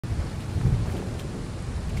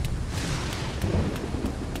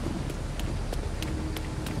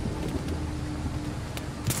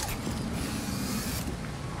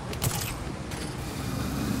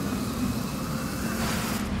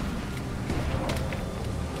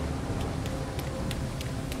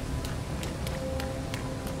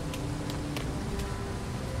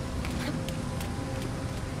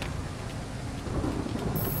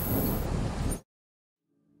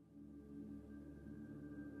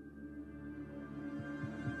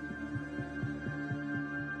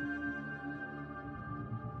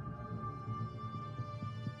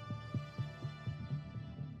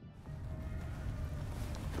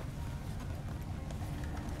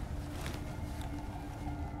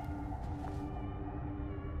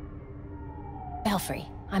Belfry,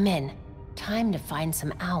 I'm in. Time to find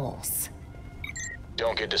some owls.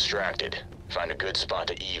 Don't get distracted. Find a good spot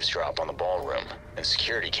to eavesdrop on the ballroom. And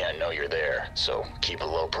security can't know you're there, so keep a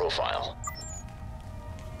low profile.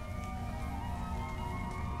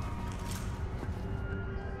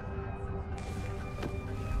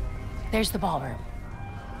 There's the ballroom.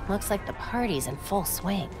 Looks like the party's in full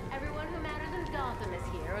swing. Everyone who matters in Gotham is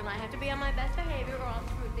here, and I have to be on my best behavior or I'll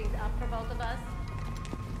screw things up for both of us.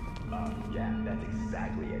 Yeah, that's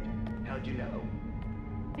exactly it. How'd you know?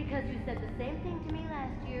 Because you said the same thing to me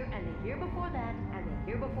last year, and the year before that, and the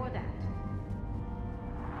year before that.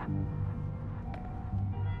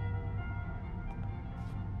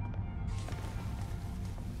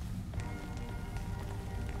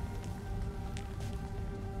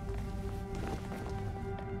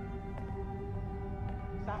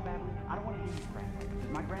 Stop babbling. I don't want to hear you cry. Does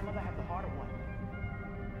my grandmother have the heart or what?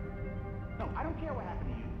 No, I don't care what happened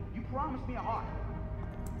to you. You promised me a heart.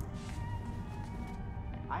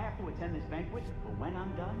 I have to attend this banquet, but when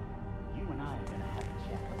I'm done, you and I are gonna have a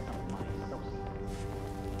chat with some of my associates.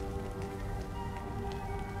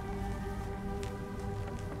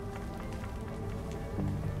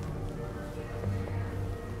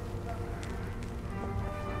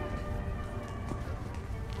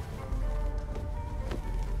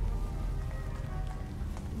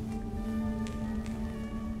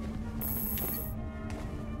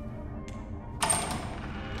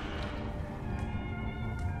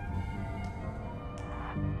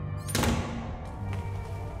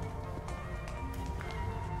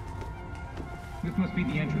 This must be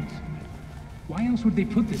the entrance. Why else would they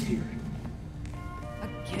put this here?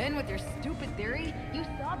 Again with your stupid theory? You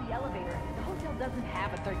saw the elevator. The hotel doesn't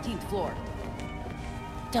have a 13th floor.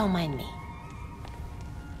 Don't mind me.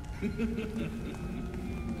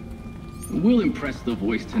 We'll impress the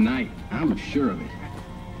voice tonight. I'm sure of it.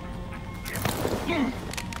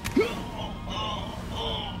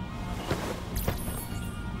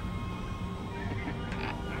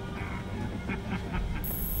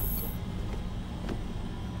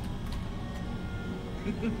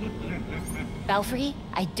 Belfry,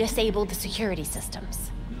 I disabled the security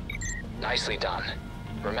systems. Nicely done.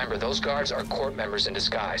 Remember, those guards are court members in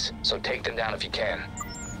disguise, so take them down if you can.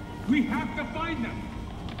 We have to find them!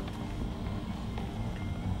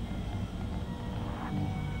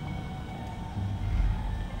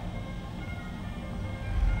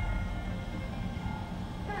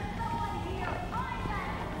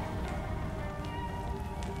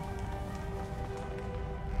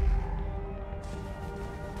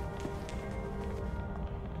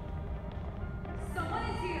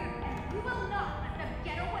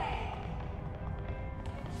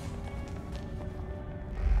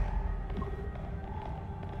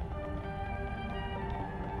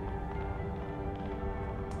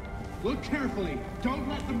 Look carefully. Don't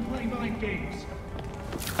let them play mind games.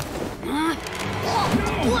 No!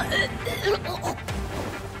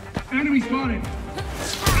 Enemy spotted!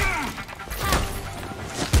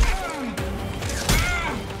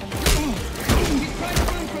 He's trying to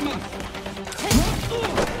run from us!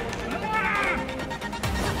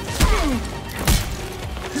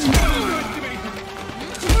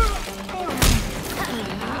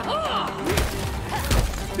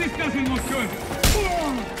 This doesn't look good!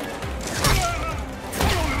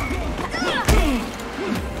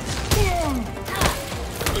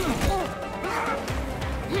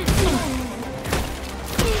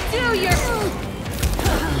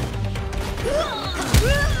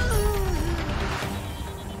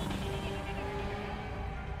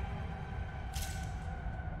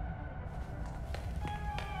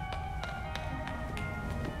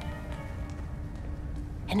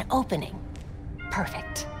 An opening.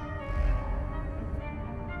 Perfect.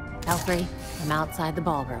 Belfry, I'm outside the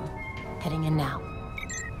ballroom. Heading in now.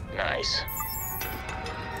 Nice.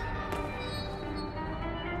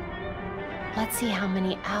 Let's see how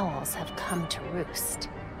many owls have come to roost.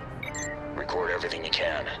 Record everything you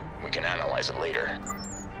can. We can analyze it later.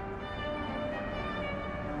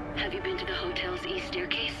 Have you been to the hotel's east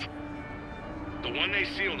staircase? The one they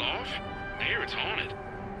sealed off? I hear it's haunted.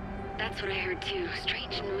 That's what I heard too.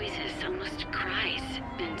 Strange noises, almost cries,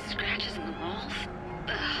 and scratches in the walls.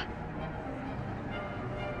 Ugh.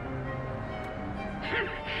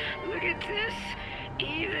 Look at this.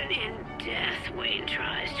 Even in death, Wayne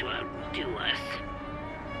tries to outdo us.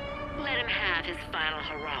 Let him have his final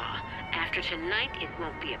hurrah. After tonight, it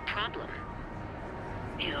won't be a problem.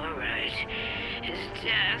 You're right. His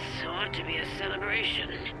death ought to be a celebration.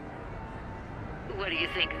 What do you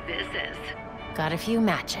think this is? Got a few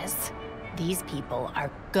matches. These people are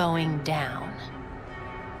going down.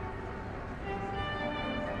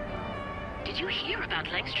 Do Did you hear about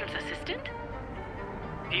Langstrom's assistant?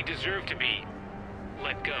 He deserved to be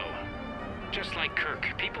let go. Just like Kirk,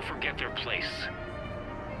 people forget their place.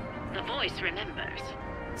 The voice remembers.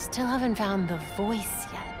 Still haven't found the voice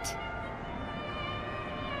yet.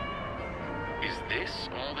 Is this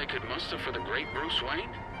all they could muster for the great Bruce Wayne?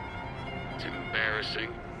 It's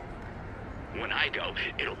embarrassing. When I go,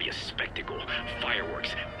 it'll be a spectacle.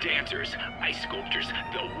 Fireworks, dancers, ice sculptures,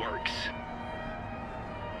 the works.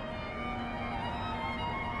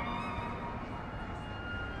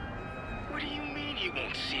 What do you mean you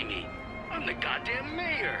won't see me? I'm the goddamn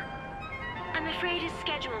mayor. I'm afraid his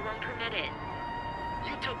schedule won't permit it.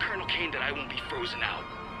 You tell Colonel Kane that I won't be frozen out.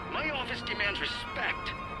 My office demands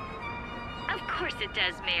respect. Of course it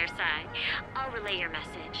does, Mayor Sai. I'll relay your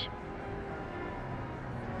message.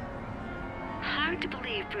 Hard to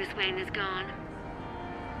believe Bruce Wayne is gone.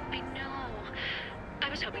 I know. I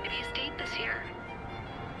was hoping to be his date this year.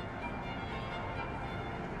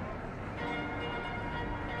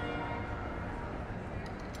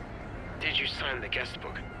 Did you sign the guest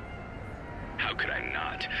book? How could I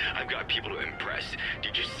not? I've got people to impress.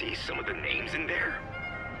 Did you see some of the names in there?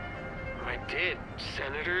 I did.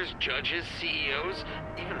 Senators, judges, CEOs,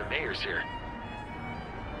 even the mayor's here.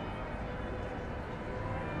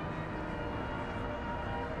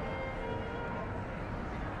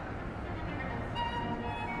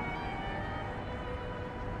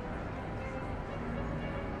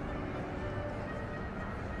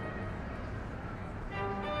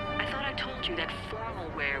 You that formal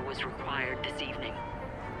wear was required this evening.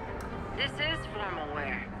 This is formal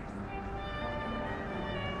wear.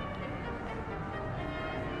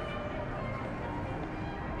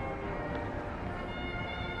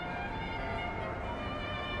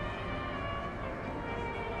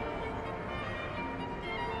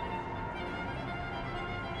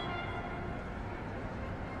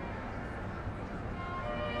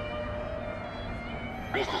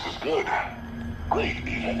 Business is good. Great,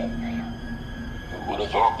 even. Who would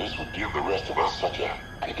have thought this would give the rest of us such a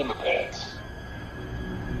kick in the pants?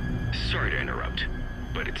 Sorry to interrupt,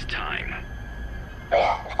 but it's time.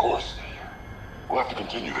 Of course. We'll have to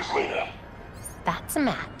continue this later. That's a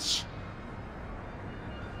match.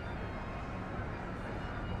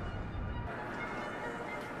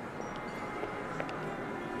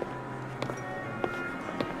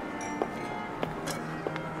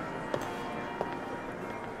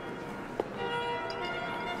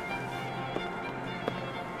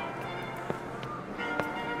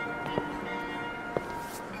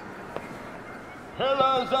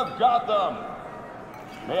 Pillars of Gotham,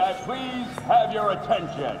 may I please have your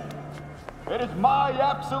attention? It is my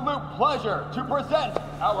absolute pleasure to present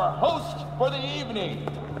our host for the evening.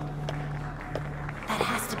 That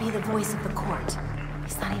has to be the voice of the court.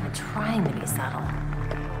 He's not even trying to be subtle.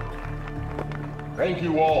 Thank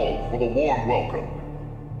you all for the warm welcome.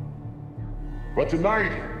 But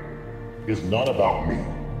tonight is not about me.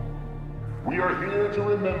 We are here to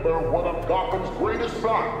remember one of Gotham's greatest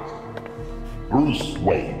sons, Bruce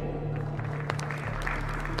Wayne.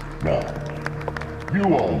 Now, you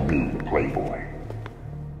all knew the Playboy.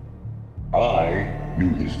 I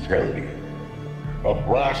knew his charity. A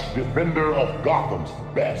brash defender of Gotham's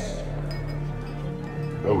best.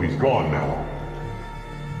 Though he's gone now,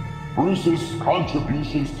 Bruce's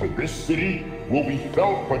contributions to this city will be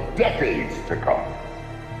felt for decades to come.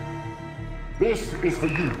 This is for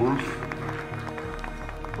you, Bruce.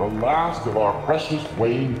 The last of our precious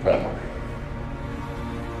Wayne family.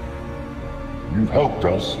 You've helped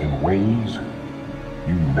us in ways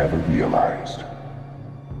you never realized.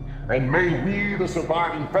 And may we, the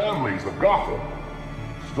surviving families of Gotham,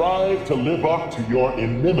 strive to live up to your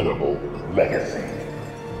inimitable legacy.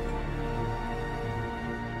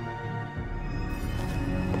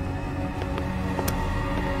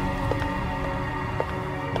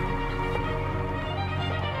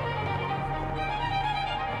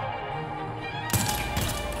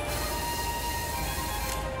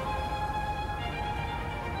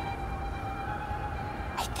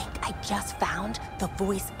 Just found the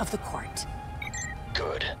voice of the court.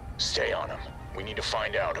 Good. Stay on him. We need to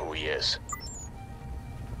find out who he is.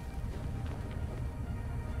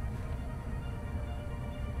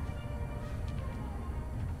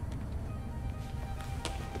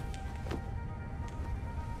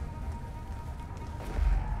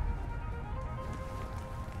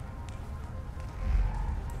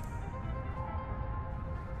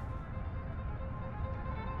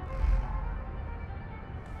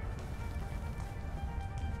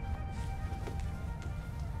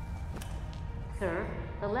 Sir,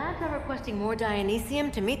 the labs are requesting more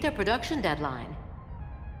Dionysium to meet their production deadline.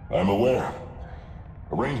 I'm aware.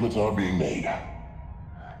 Arrangements are being made.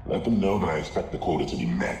 Let them know that I expect the quota to be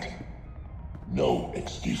met. No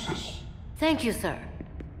excuses. Thank you, sir.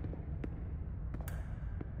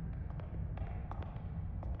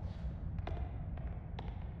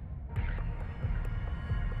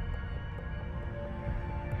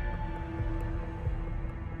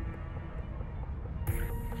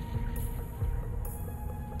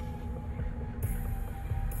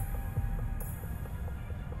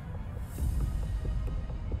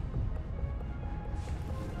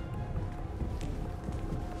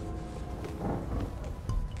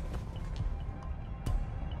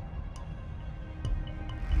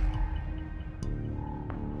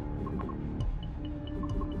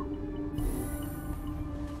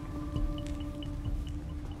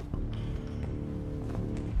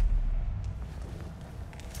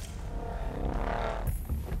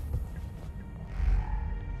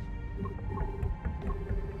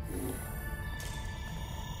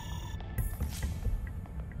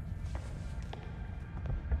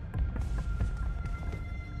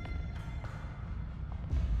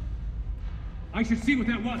 I should see what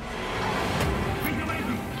that was. Bring the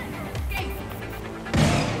laser.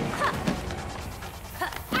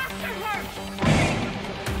 After her!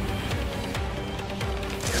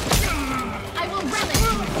 I will relish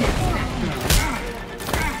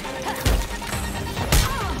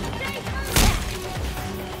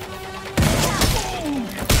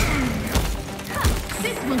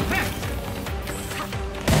this will hurt!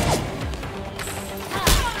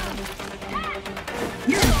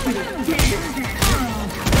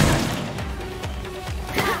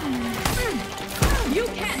 You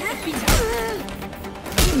can't beat her!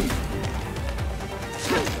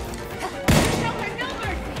 Show her no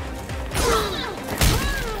mercy!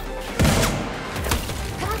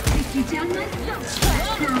 I'll take you down myself,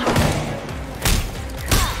 girl!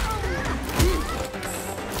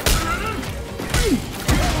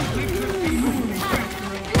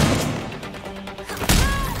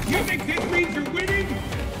 You think this means you're winning?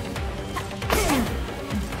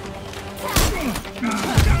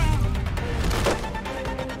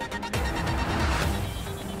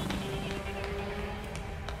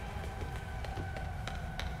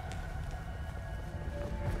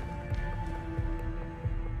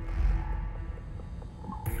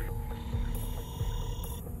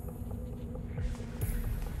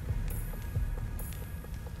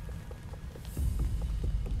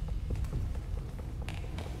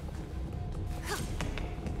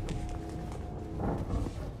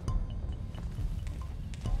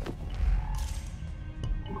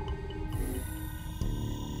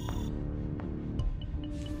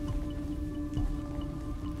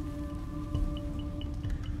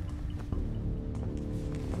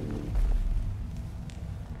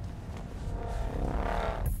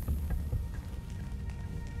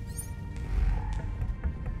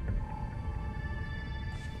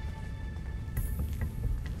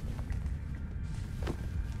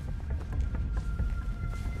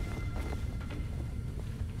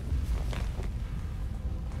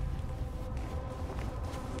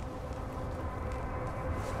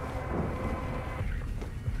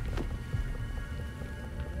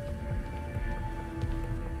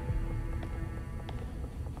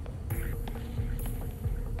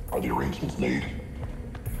 Are the arrangements made?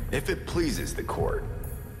 If it pleases the court.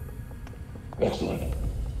 Excellent.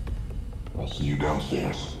 I'll see you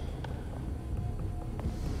downstairs.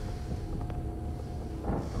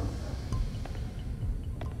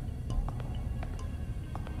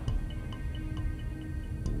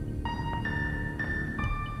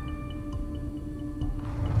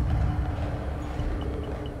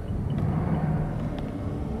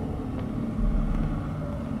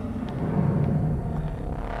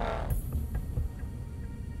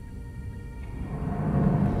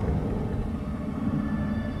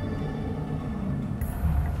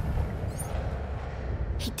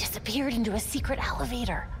 He disappeared into a secret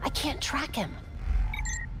elevator. I can't track him.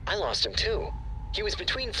 I lost him too. He was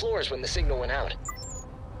between floors when the signal went out.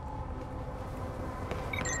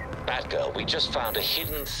 Batgirl, we just found a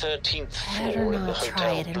hidden 13th Better floor in the not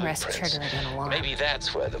try hotel it and risk blueprints. triggering an alarm. Maybe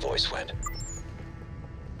that's where the voice went.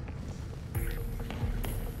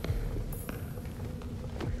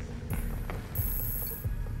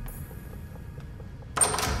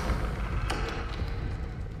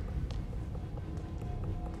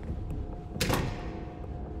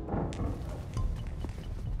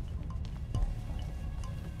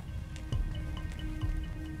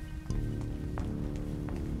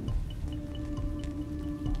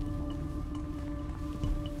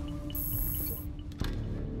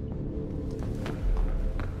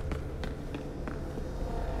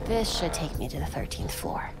 This should take me to the 13th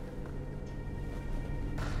floor.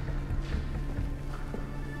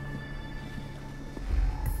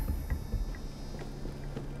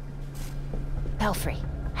 Belfry,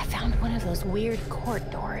 I found one of those weird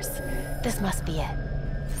court doors. This must be it.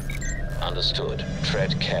 Understood.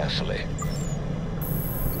 Tread carefully.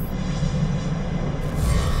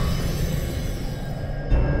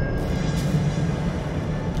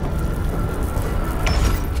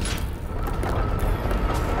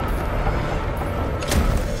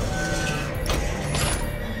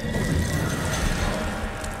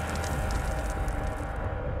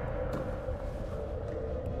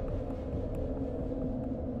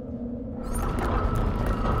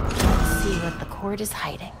 Is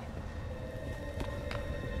hiding.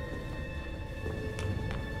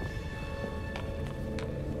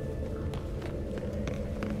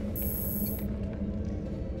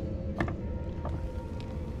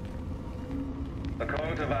 The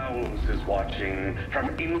Court of Owls is watching from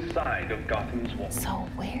inside of Gotham's walls. So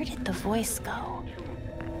where did the voice go?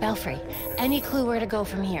 Belfry, any clue where to go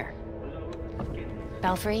from here?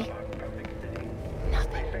 Belfry?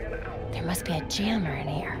 Nothing. There must be a jammer in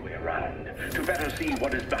here. To better see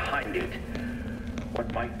what is behind it.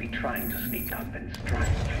 What might be trying to sneak up and strike.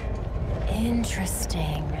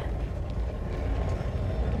 Interesting.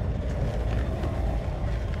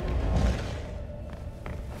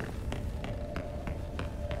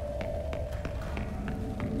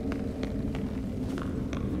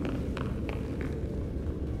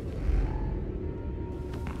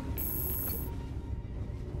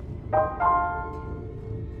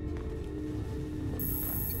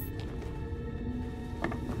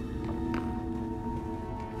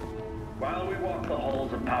 While we walk the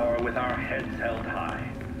halls of power with our heads held high,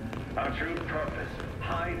 our true purpose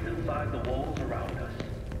hides inside the walls around us.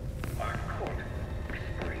 Our court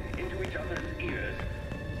whispering into each other's ears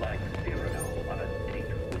like Cyrano on a date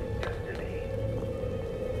with destiny.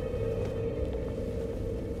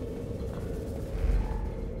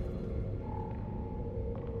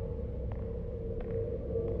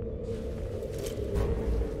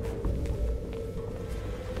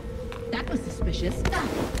 That was suspicious.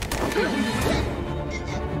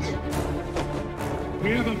 We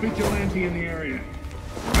have a vigilante in the area.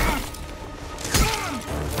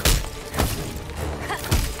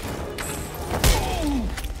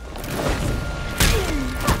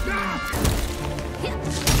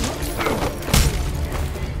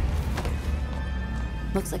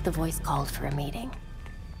 Looks like the voice called for a meeting.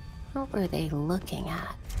 What were they looking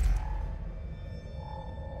at?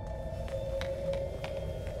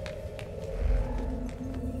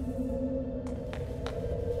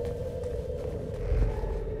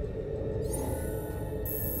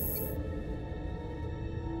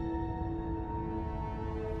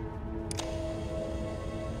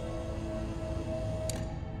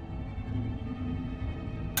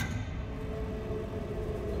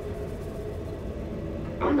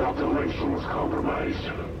 The Langstrom was compromised.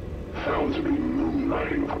 Found to be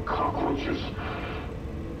moonlighting for cockroaches.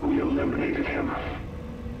 We eliminated him.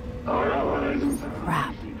 Our allies...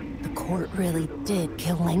 Crap. The court really did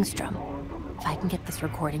kill Langstrom. If I can get this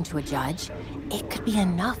recording to a judge, it could be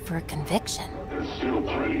enough for a conviction. There's still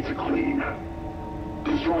plenty to clean.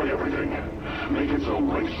 Destroy everything. Make it so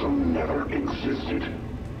Langstrom never existed.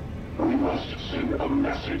 We must send a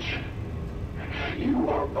message. You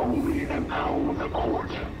are only an owl of the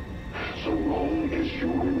court, so long as you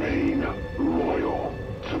remain loyal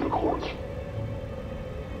to the court.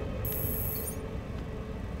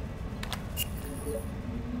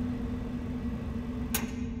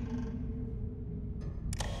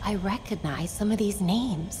 I recognize some of these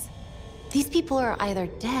names. These people are either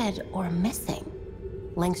dead or missing.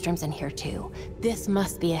 Langstrom's in here too. This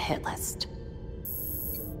must be a hit list.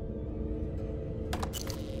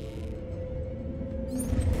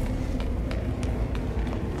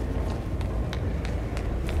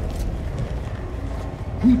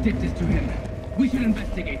 Who did this to him? We should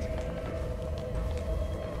investigate.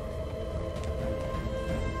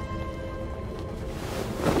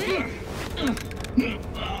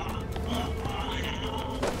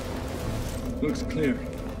 Looks clear,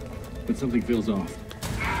 but something feels off.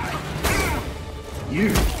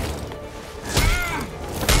 You!